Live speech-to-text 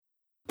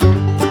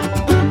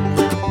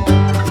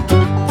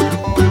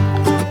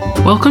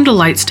Welcome to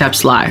Light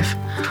Steps Live.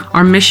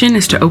 Our mission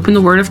is to open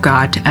the Word of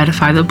God to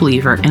edify the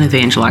believer and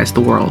evangelize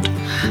the world,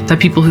 that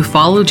people who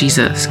follow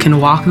Jesus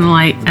can walk in the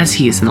light as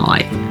He is in the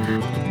light.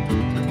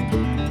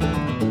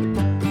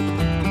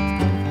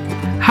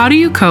 How do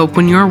you cope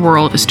when your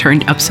world is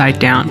turned upside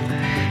down?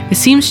 It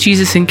seems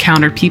Jesus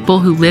encountered people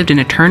who lived in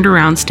a turned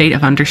around state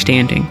of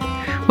understanding.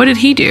 What did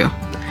He do?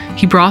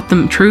 He brought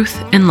them truth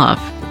and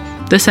love.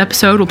 This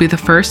episode will be the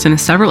first in a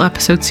several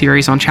episode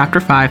series on chapter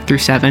 5 through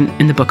 7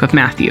 in the book of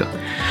Matthew.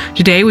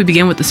 Today we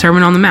begin with the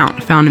Sermon on the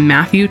Mount, found in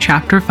Matthew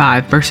chapter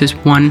 5 verses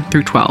 1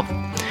 through 12.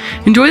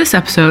 Enjoy this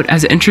episode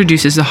as it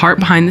introduces the heart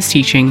behind this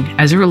teaching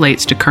as it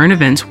relates to current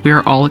events we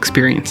are all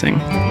experiencing.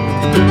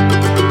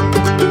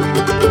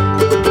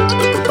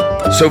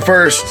 So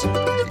first,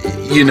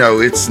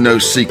 it's no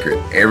secret.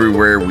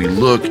 Everywhere we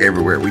look,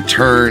 everywhere we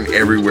turn,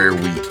 everywhere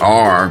we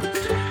are,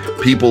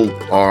 people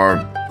are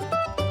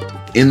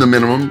in the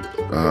minimum,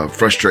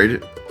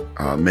 frustrated,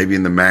 maybe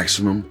in the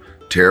maximum,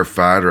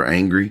 terrified or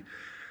angry.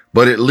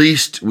 But at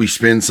least we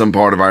spend some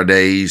part of our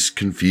days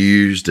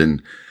confused and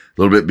a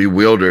little bit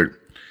bewildered.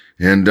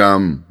 And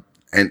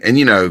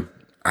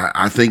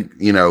I think,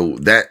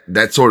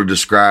 that sort of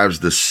describes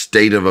the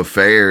state of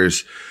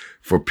affairs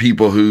for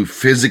people who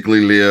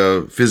physically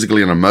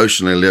and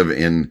emotionally live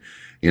in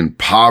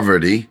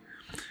poverty.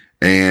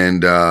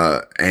 And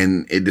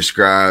it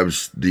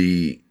describes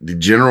the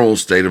general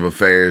state of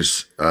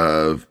affairs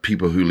of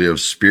people who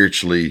live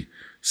spiritually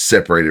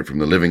separated from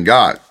the living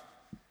God.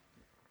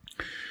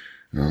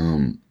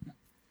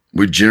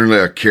 We generally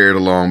are carried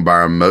along by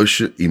our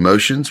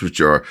emotions,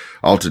 which are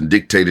often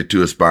dictated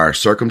to us by our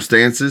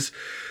circumstances.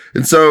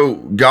 And so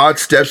God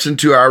steps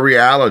into our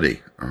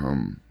reality.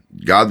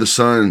 God the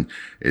Son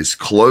is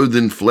clothed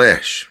in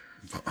flesh,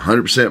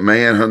 100%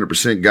 man,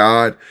 100%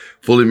 God,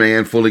 fully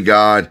man, fully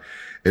God.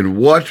 And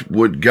what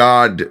would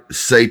God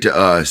say to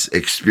us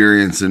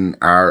experiencing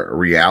our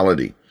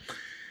reality?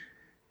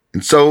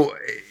 And so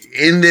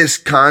in this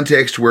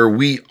context where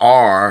we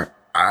are,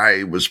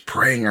 I was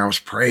praying,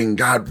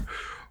 God,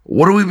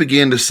 what do we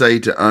begin to say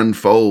to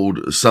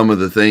unfold some of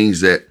the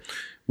things that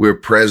we're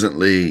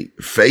presently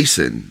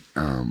facing,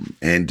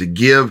 and to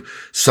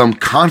give some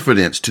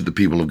confidence to the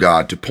people of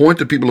God, to point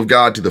the people of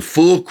God to the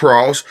full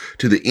cross,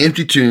 to the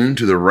empty tomb,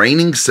 to the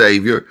reigning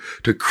Savior,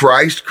 to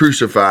Christ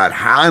crucified,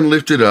 high and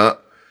lifted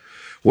up.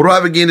 What do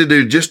I begin to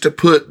do just to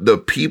put the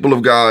people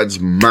of God's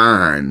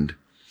mind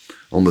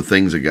on the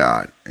things of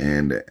God?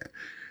 And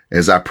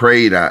as I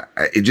prayed,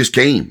 it just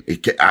came.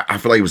 I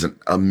feel like it was an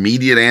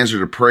immediate answer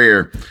to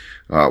prayer.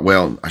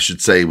 I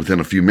should say within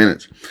a few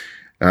minutes.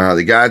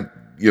 The God,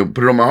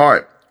 put it on my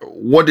heart.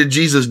 What did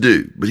Jesus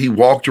do? But He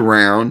walked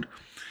around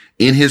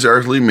in His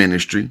earthly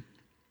ministry,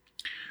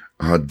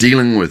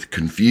 dealing with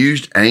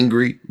confused,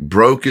 angry,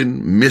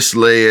 broken,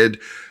 misled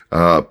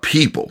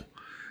people.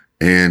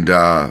 And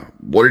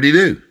what did He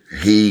do?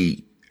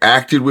 He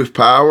acted with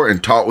power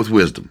and taught with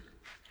wisdom.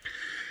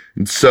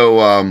 And so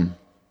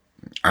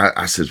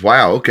I said,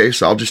 wow, okay,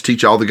 so I'll just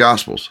teach all the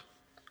Gospels.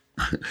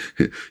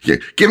 Yeah,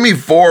 give me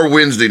 4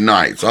 Wednesday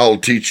nights. I'll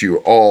teach you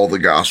all the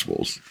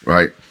Gospels,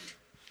 right?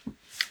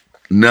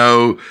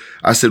 No,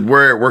 I said,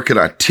 where could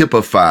I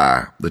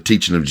typify the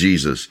teaching of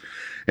Jesus?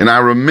 And I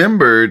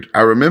remembered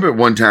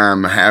one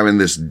time having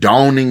this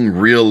dawning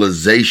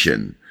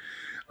realization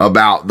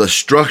about the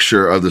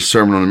structure of the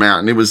Sermon on the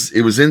Mount. And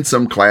it was in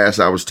some class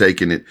I was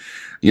taking it.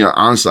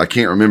 Honestly, I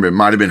can't remember. It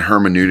might have been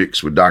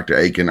hermeneutics with Dr.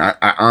 Aiken. I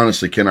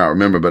honestly cannot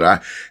remember, but I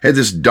had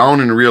this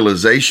dawning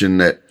realization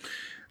that,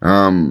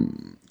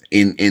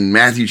 in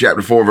Matthew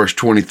chapter 4, verse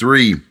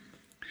 23,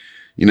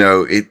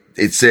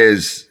 it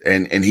says,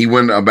 and He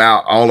went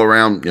about all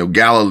around,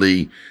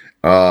 Galilee,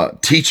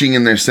 teaching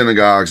in their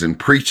synagogues and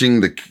preaching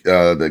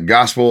the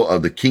gospel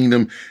of the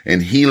kingdom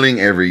and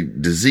healing every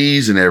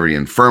disease and every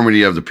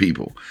infirmity of the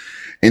people.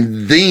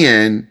 And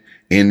then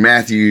in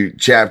Matthew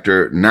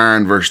chapter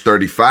 9, verse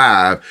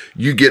 35,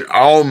 you get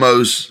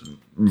almost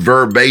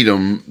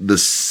verbatim the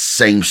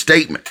same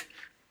statement.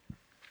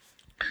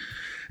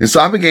 And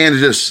so I began to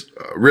just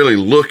really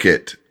look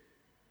at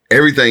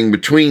everything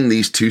between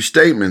these two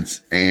statements,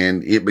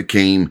 and it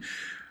became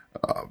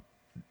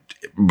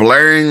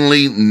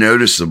blaringly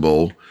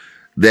noticeable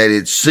that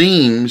it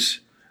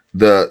seems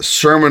the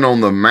Sermon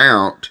on the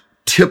Mount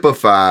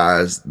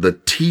typifies the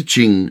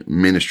teaching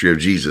ministry of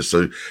Jesus.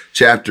 So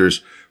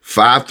chapters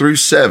 5 through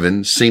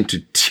 7 seem to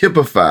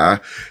typify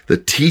the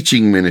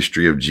teaching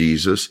ministry of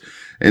Jesus.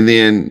 And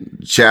then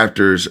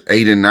chapters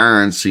 8 and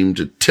 9 seem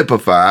to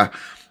typify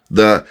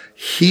the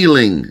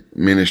healing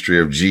ministry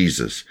of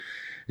Jesus.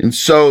 And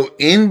so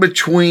in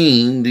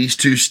between these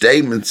two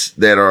statements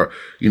that are,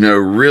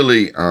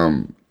 really,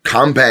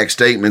 compact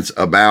statements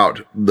about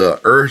the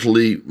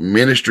earthly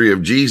ministry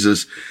of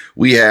Jesus,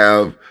 we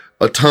have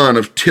a ton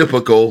of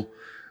typical,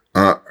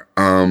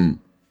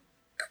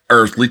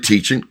 earthly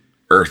teaching,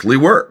 earthly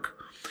work.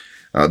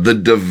 The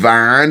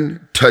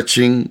divine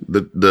touching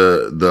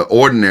the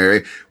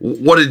ordinary.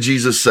 What did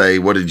Jesus say?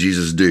 What did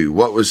Jesus do?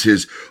 What was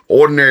His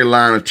ordinary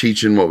line of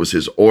teaching? What was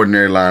His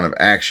ordinary line of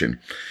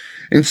action?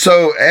 And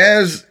so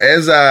as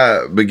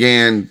I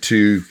began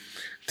to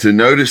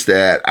notice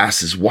that, I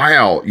says,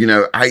 wow,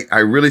 I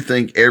really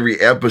think every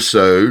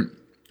episode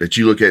that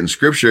you look at in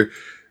scripture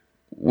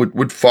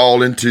would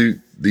fall into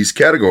these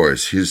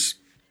categories. His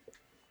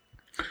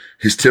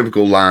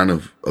typical line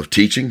of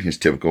teaching, his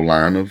typical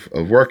line of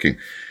working.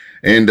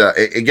 And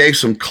it gave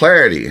some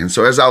clarity. And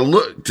so as I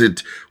looked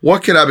at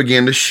what could I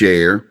begin to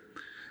share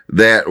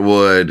that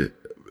would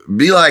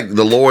be like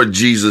the Lord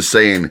Jesus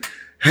saying,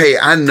 hey,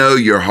 I know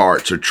your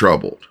hearts are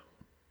troubled.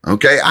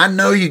 Okay. I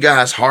know you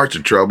guys' hearts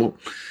are troubled.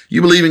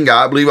 You believe in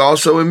God, believe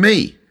also in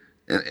me.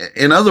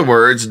 In other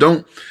words,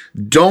 don't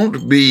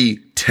be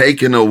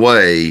taken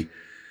away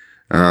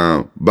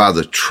by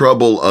the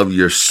trouble of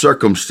your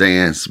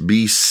circumstance.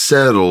 Be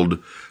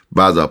settled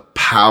by the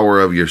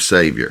power of your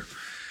Savior.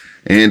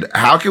 And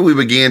how can we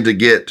begin to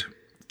get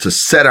to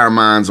set our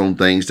minds on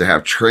things, to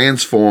have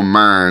transformed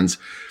minds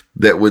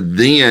that would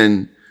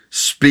then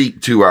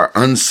speak to our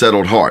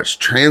unsettled hearts,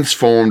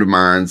 transformed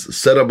minds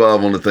set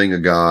above on the thing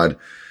of God,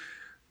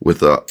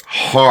 with a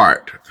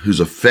heart whose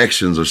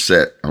affections are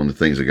set on the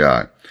things of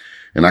God.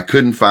 And I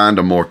couldn't find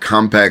a more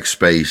compact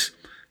space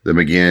that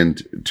began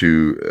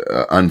to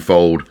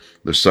unfold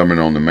the Sermon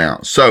on the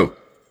Mount. So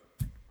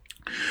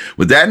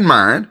with that in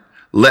mind,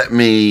 let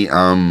me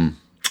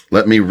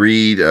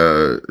read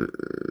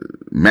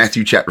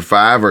Matthew chapter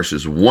 5,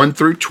 verses 1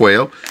 through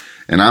 12.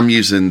 And I'm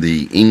using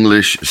the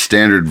English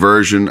Standard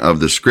Version of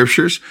the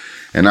Scriptures.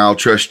 And I'll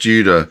trust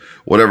you to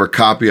whatever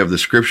copy of the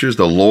Scriptures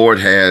the Lord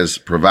has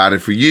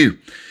provided for you.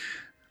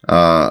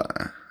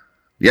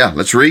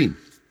 Let's read.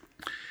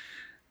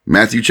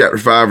 Matthew chapter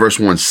 5, verse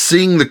 1.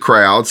 Seeing the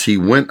crowds, he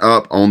went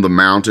up on the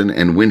mountain,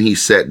 and when he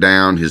sat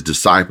down, his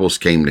disciples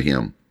came to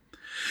him.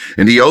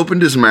 And he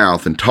opened his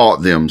mouth and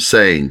taught them,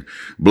 saying,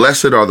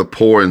 Blessed are the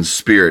poor in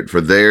spirit,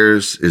 for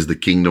theirs is the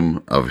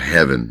kingdom of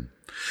heaven.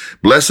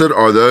 Blessed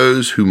are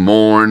those who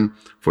mourn,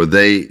 for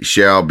they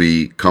shall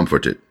be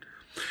comforted.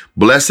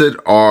 Blessed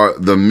are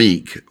the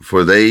meek,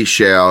 for they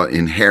shall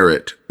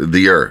inherit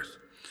the earth.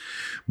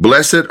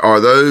 Blessed are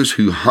those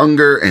who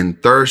hunger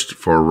and thirst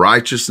for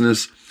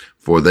righteousness,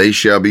 for they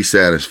shall be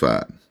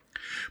satisfied.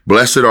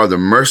 Blessed are the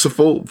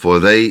merciful, for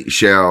they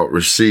shall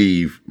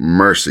receive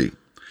mercy.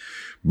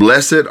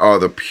 Blessed are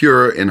the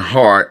pure in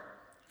heart,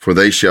 for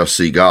they shall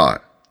see God.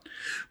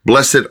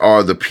 Blessed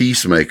are the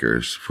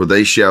peacemakers, for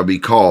they shall be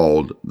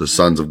called the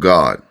sons of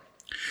God.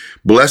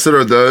 Blessed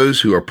are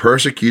those who are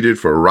persecuted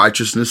for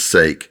righteousness'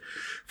 sake,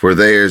 for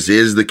theirs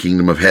is the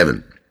kingdom of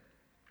heaven.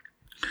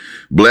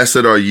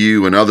 Blessed are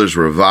you when others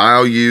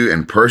revile you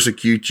and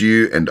persecute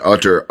you and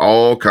utter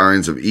all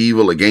kinds of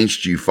evil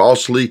against you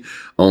falsely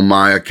on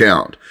my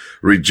account.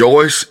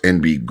 Rejoice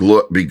and be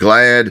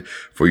glad,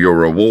 for your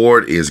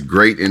reward is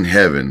great in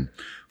heaven.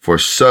 For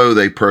so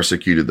they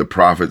persecuted the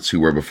prophets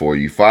who were before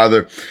you.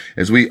 Father,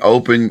 as we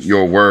open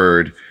your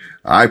word,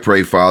 I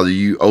pray, Father,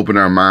 you open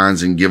our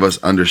minds and give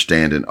us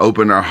understanding.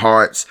 Open our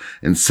hearts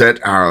and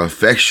set our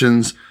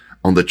affections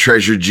on the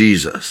treasure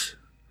Jesus.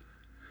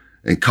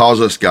 And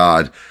cause us,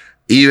 God,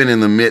 even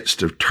in the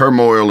midst of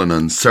turmoil and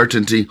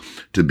uncertainty,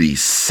 to be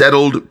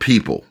settled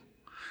people,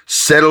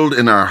 settled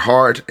in our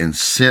heart and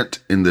sent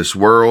in this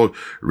world,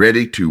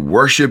 ready to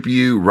worship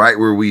you right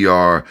where we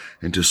are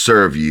and to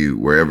serve you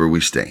wherever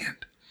we stand.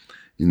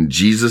 In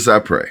Jesus I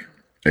pray.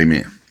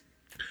 Amen.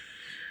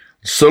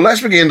 So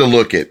let's begin to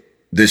look at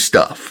this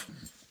stuff.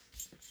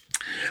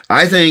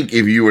 I think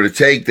if you were to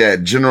take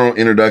that general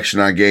introduction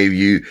I gave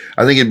you,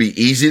 I think it'd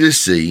be easy to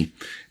see.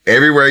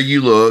 Everywhere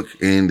you look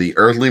in the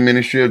earthly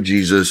ministry of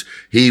Jesus,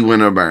 he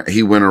went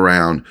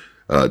around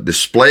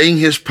displaying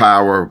his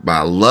power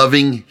by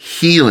loving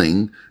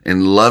healing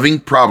and loving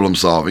problem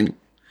solving.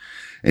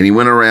 And he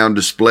went around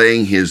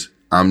displaying his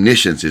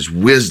omniscience, his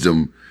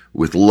wisdom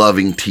with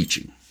loving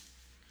teaching.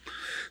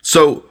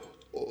 So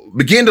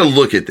begin to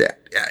look at that.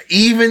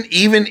 Even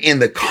in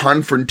the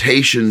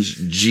confrontations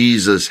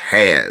Jesus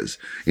has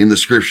in the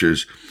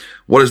scriptures,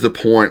 what is the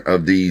point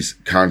of these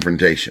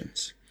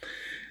confrontations?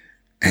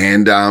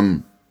 And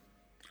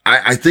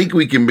I think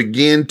we can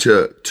begin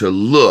to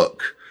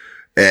look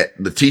at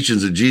the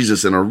teachings of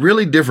Jesus in a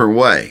really different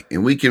way.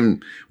 And we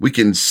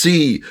can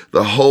see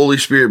the Holy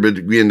Spirit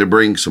begin to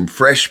bring some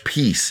fresh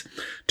peace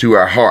to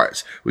our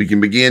hearts. We can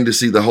begin to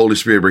see the Holy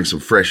Spirit bring some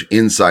fresh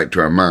insight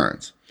to our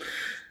minds.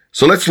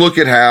 So let's look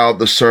at how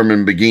the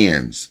sermon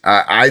begins.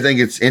 I think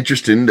it's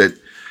interesting that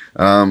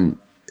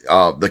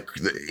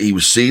he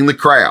was seeing the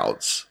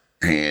crowds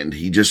and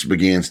he just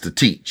begins to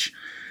teach.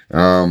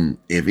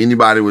 If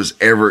anybody was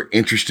ever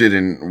interested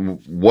in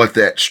what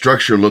that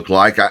structure looked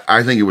like,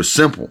 I think it was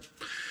simple.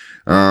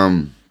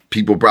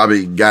 People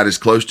probably got as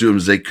close to him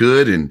as they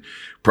could, and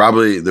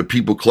probably the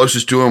people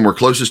closest to him were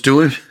closest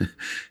to him,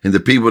 and the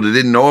people that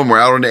didn't know him were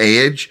out on the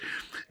edge.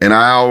 And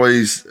I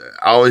always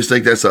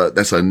think that's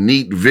a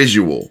neat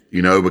visual,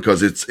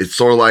 because it's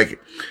sort of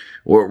like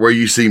where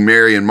you see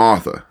Mary and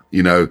Martha.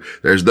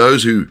 There's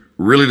those who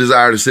really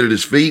desire to sit at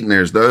his feet, and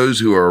there's those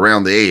who are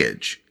around the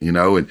edge,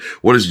 and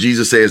what does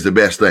Jesus say is the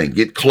best thing?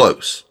 Get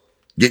close.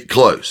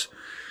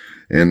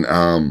 And,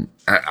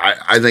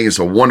 I think it's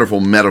a wonderful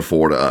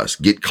metaphor to us.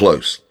 Get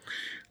close.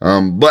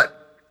 But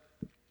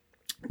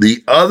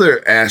the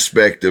other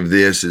aspect of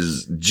this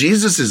is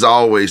Jesus is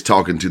always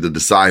talking to the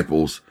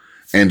disciples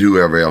and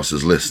whoever else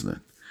is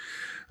listening.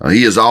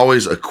 He is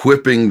always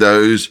equipping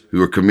those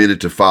who are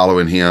committed to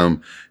following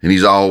him. And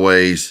he's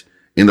always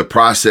in the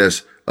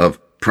process of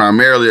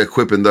primarily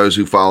equipping those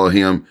who follow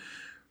him,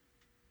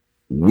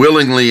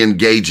 willingly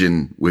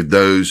engaging with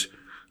those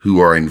who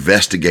are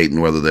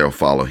investigating whether they'll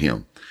follow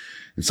him.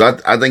 And so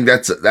I think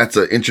that's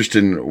an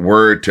interesting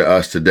word to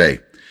us today.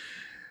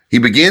 He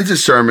begins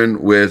his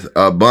sermon with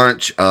a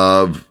bunch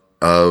of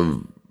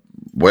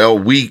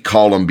we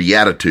call them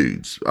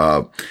Beatitudes.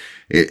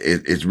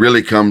 It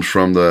really comes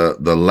from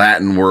the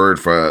Latin word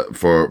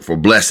for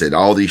blessed.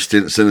 All these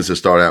sentences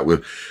start out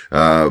with,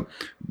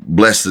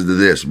 blessed is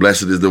this,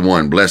 blessed is the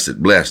one, blessed.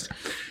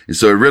 And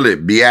so really,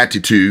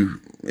 beatitude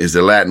is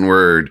the Latin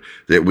word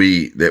that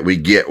we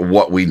get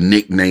what we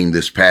nickname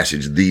this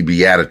passage, the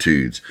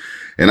Beatitudes.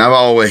 And I've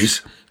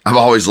always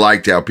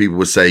liked how people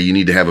would say you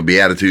need to have a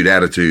beatitude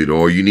attitude,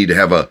 or you need to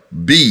have a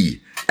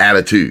be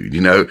attitude,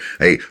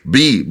 a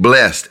be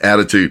blessed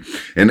attitude.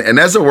 And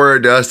that's a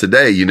word to us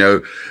today.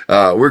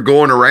 We're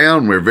going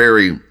around, we're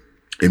very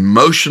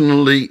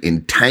emotionally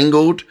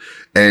entangled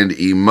and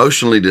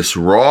emotionally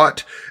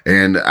distraught.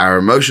 And our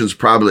emotions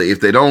probably,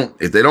 if they don't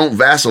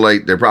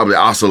vacillate, they probably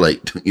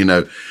oscillate,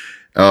 and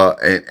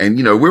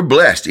we're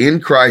blessed in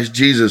Christ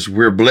Jesus.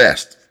 We're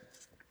blessed.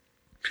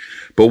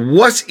 But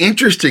what's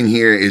interesting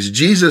here is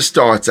Jesus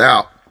starts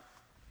out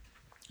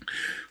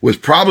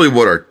with probably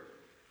what are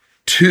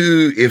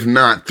two, if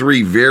not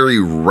three, very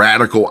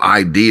radical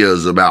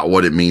ideas about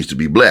what it means to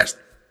be blessed.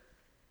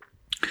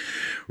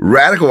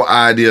 Radical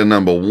idea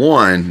number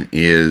one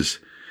is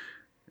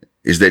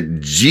that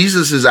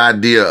Jesus'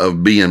 idea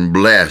of being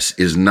blessed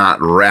is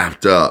not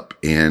wrapped up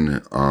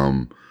in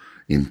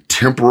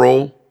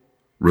temporal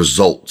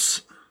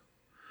results.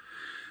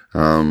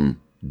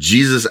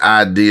 Jesus'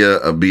 idea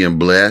of being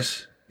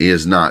blessed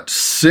is not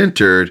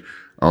centered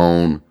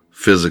on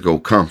physical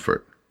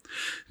comfort.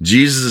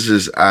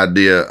 Jesus'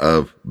 idea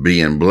of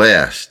being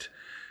blessed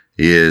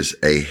is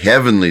a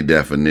heavenly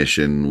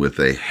definition with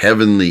a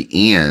heavenly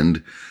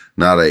end,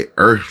 not an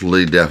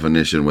earthly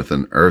definition with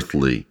an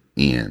earthly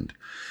end.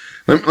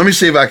 Let me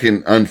see if I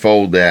can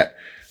unfold that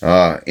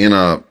in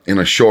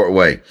a short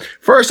way.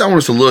 First, I want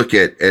us to look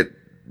at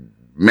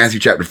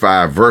Matthew chapter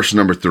 5, verse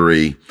number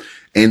 3.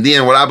 And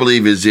then what I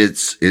believe is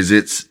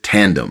its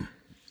tandem.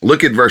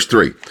 Look at verse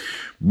 3.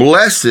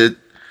 Blessed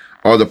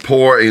are the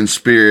poor in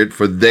spirit,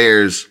 for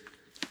theirs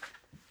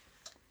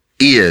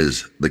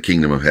is the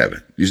kingdom of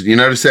heaven. You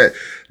notice that?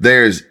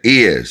 Theirs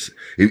is.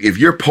 If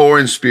you're poor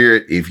in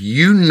spirit, if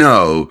you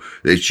know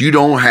that you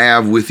don't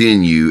have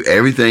within you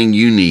everything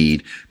you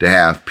need to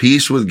have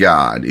peace with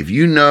God, if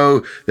you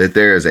know that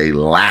there is a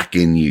lack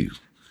in you,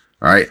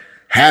 all right,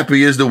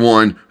 happy is the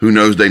one who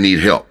knows they need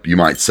help, you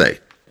might say.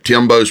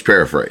 Timbo's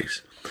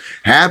paraphrase.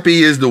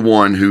 Happy is the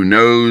one who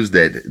knows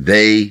that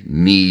they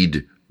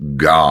need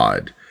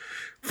God,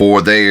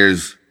 for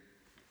theirs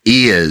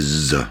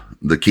is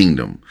the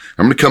kingdom.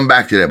 I'm going to come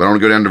back to that, but I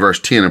want to go down to verse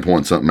 10 and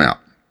point something out.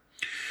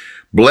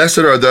 Blessed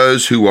are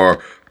those who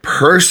are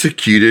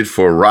persecuted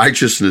for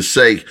righteousness'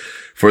 sake,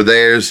 for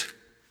theirs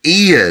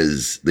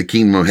is the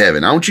kingdom of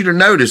heaven. I want you to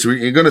notice,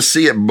 you're going to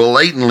see it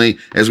blatantly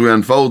as we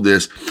unfold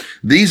this.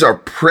 These are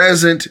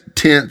present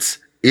tense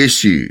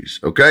issues,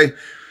 okay?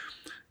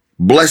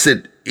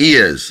 Blessed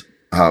is,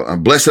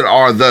 blessed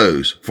are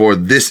those, for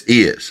this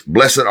is.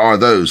 Blessed are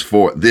those,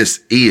 for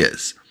this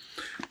is.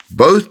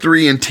 Both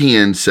 3 and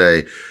 10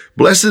 say,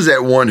 blessed is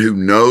that one who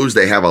knows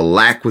they have a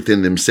lack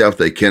within themselves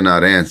they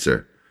cannot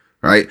answer,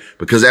 right?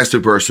 Because that's the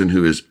person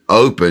who is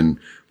open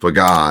for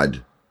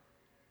God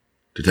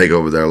to take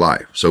over their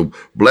life. So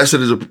blessed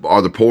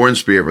are the poor in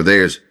spirit, for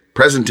theirs,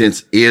 present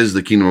tense, is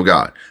the kingdom of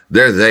God.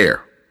 They're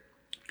there.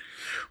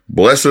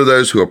 Blessed are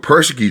those who are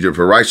persecuted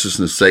for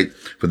righteousness' sake,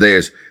 for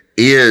theirs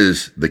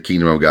is the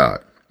kingdom of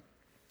God.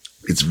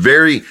 It's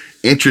very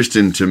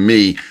interesting to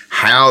me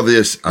how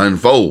this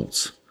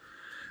unfolds.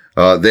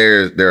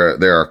 There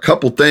are a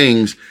couple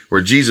things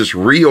where Jesus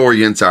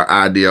reorients our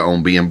idea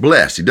on being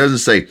blessed. He doesn't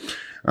say,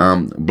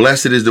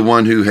 blessed is the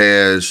one who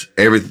has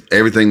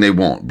everything they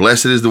want.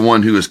 Blessed is the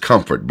one who is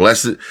comfort.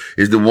 Blessed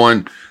is the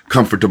one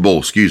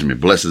comfortable.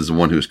 Blessed is the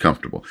one who is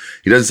comfortable.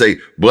 He doesn't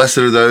say, blessed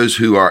are those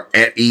who are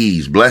at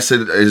ease.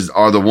 Blessed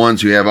are the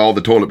ones who have all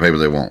the toilet paper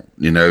they want.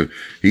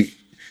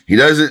 He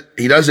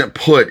doesn't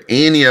put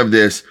any of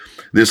this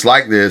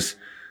like this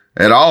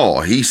at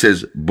all. He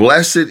says,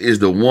 blessed is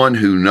the one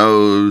who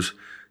knows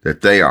that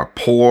they are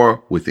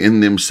poor within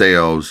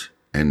themselves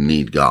and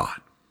need God,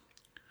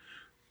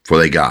 for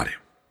they got him.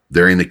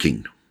 They're in the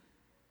kingdom.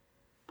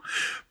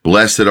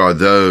 Blessed are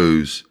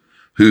those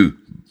who,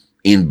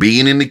 in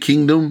being in the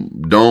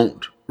kingdom,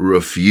 don't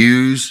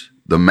refuse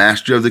the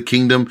master of the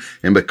kingdom.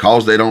 And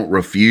because they don't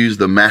refuse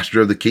the master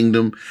of the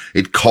kingdom,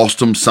 it cost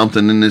them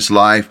something in this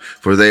life,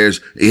 for theirs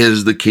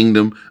is the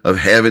kingdom of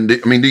heaven. Do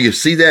you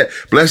see that?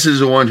 Blessed is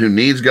the one who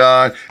needs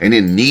God, and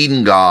in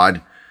needing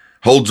God,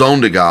 holds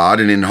on to God,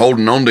 and in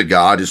holding on to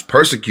God is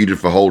persecuted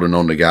for holding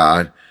on to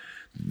God,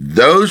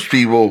 those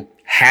people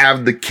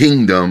have the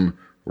kingdom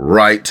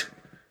right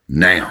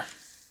now.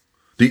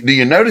 Do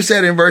you notice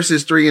that in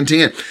verses 3 and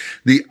 10?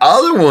 The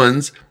other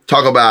ones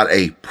talk about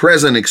a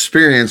present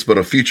experience, but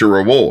a future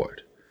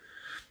reward.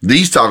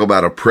 These talk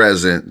about a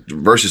present,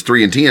 verses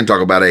 3 and 10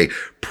 talk about a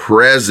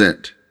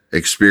present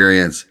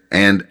experience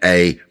and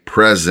a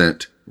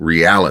present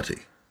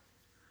reality.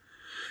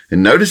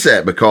 And notice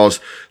that,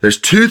 because there's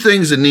two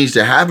things that needs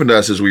to happen to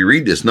us as we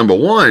read this. Number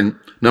one,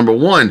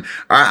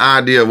 our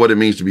idea of what it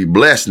means to be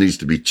blessed needs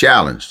to be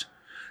challenged.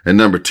 And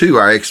number two,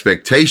 our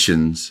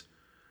expectations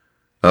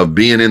of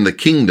being in the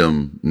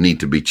kingdom need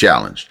to be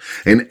challenged.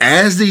 And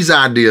as these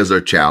ideas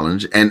are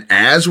challenged, and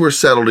as we're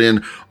settled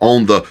in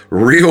on the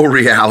real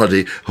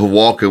reality of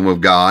walking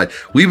with God,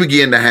 we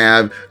begin to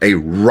have a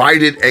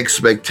righted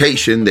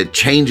expectation that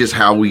changes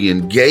how we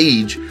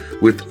engage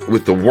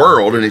with the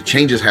world, and it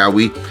changes how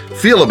we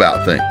feel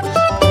about things.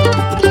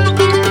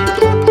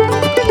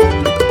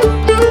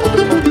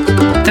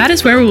 That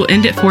is where we will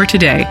end it for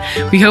today.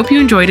 We hope you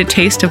enjoyed a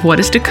taste of what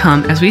is to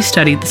come as we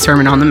studied the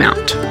Sermon on the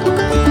Mount.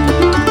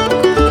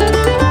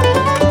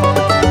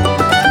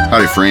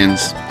 Howdy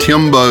friends,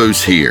 Tim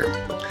Bowes here.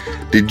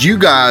 Did you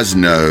guys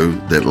know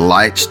that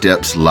Light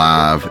Steps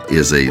Live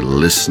is a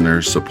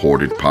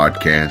listener-supported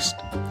podcast?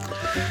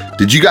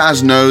 Did you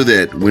guys know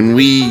that when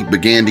we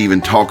began to even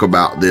talk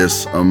about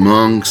this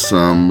among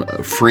some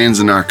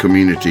friends in our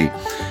community,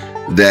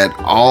 that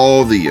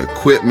all the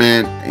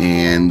equipment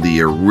and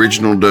the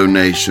original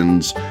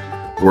donations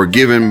were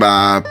given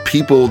by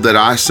people that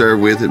I serve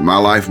with at My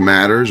Life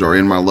Matters or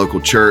in my local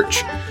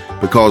church,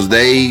 because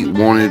they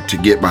wanted to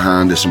get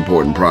behind this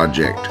important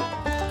project.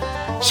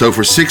 So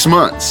for 6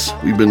 months,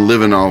 we've been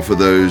living off of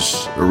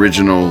those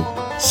original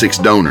 6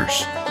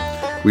 donors.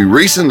 We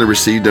recently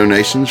received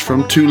donations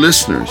from 2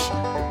 listeners,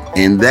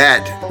 and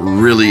that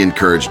really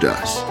encouraged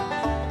us.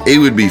 It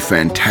would be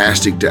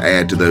fantastic to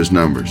add to those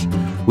numbers.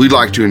 We'd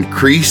like to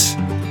increase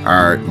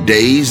our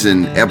days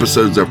and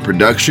episodes of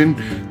production.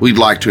 We'd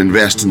like to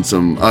invest in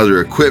some other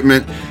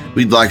equipment.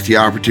 We'd like the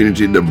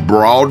opportunity to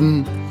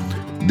broaden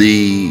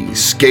the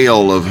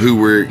scale of who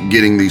we're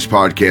getting these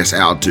podcasts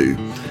out to.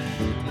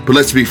 But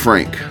let's be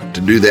frank,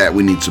 to do that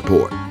we need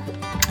support.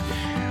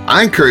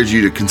 I encourage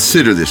you to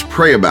consider this,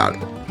 pray about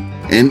it.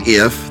 And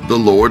if the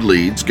Lord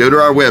leads, go to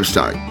our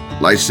website,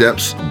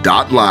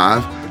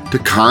 lightsteps.live, to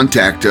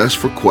contact us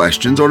for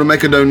questions or to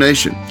make a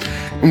donation.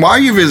 And while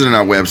you're visiting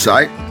our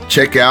website,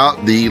 check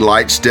out the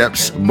Light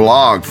Steps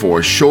blog for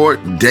a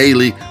short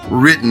daily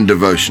written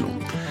devotional.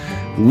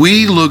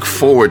 We look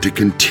forward to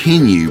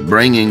continue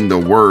bringing the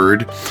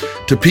word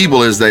to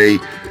people as they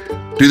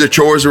do their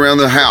chores around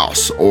the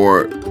house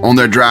or on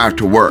their drive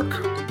to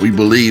work. We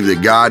believe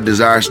that God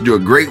desires to do a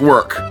great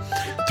work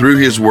through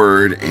His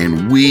word,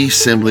 and we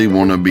simply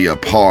want to be a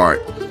part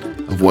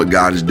of what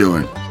God is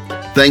doing.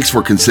 Thanks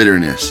for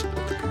considering this.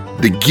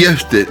 The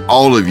gift that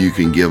all of you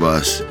can give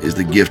us is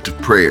the gift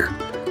of prayer.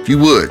 If you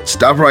would,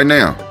 stop right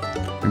now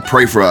and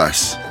pray for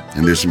us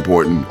in this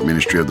important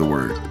ministry of the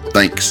word.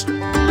 Thanks.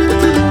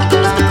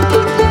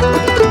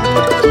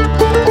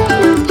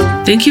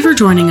 Thank you for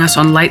joining us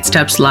on Light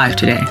Steps Live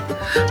today.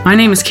 My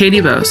name is Katie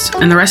Bose,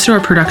 and the rest of our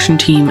production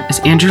team is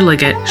Andrew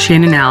Liggett,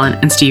 Shannon Allen,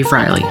 and Steve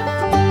Riley.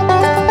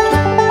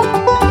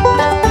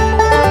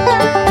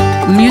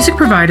 Music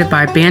provided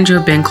by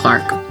Banjo Ben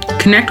Clark.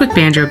 Connect with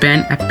Banjo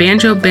Ben at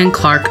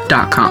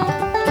banjobenclark.com.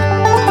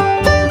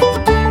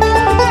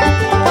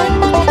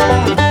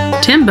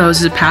 Tim Bowes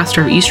is a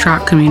pastor of East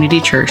Rock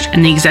Community Church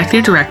and the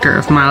executive director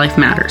of My Life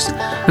Matters,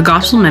 a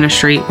gospel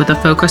ministry with a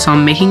focus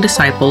on making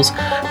disciples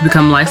who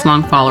become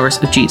lifelong followers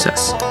of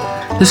Jesus.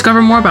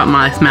 Discover more about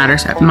My Life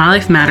Matters at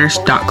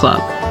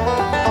mylifematters.club.